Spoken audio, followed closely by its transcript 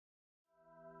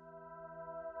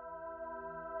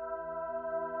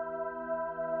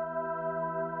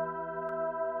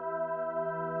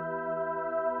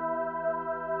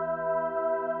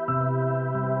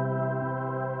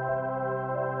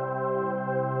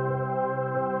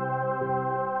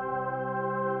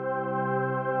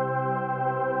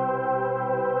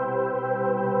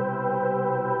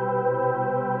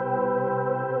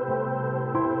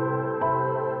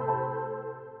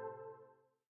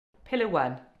Pillar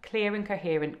 1, clear and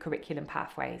coherent curriculum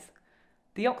pathways.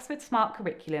 The Oxford Smart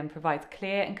Curriculum provides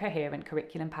clear and coherent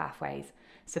curriculum pathways,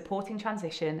 supporting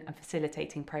transition and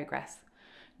facilitating progress.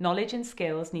 Knowledge and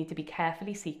skills need to be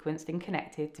carefully sequenced and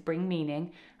connected to bring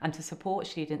meaning and to support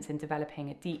students in developing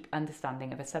a deep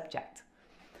understanding of a subject.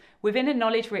 Within a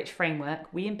knowledge-rich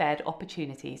framework, we embed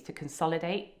opportunities to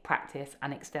consolidate, practice,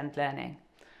 and extend learning.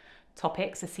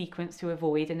 Topics are sequenced to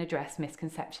avoid and address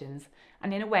misconceptions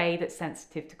and in a way that's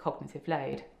sensitive to cognitive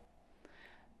load.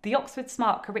 The Oxford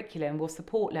Smart Curriculum will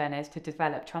support learners to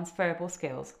develop transferable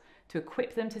skills to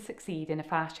equip them to succeed in a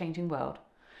fast-changing world.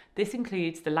 This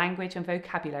includes the language and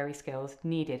vocabulary skills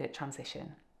needed at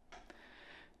transition.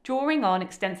 Drawing on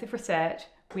extensive research,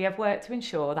 we have worked to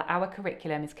ensure that our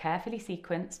curriculum is carefully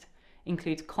sequenced,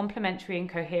 includes complementary and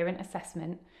coherent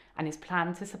assessment, and is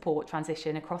planned to support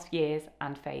transition across years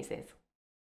and phases.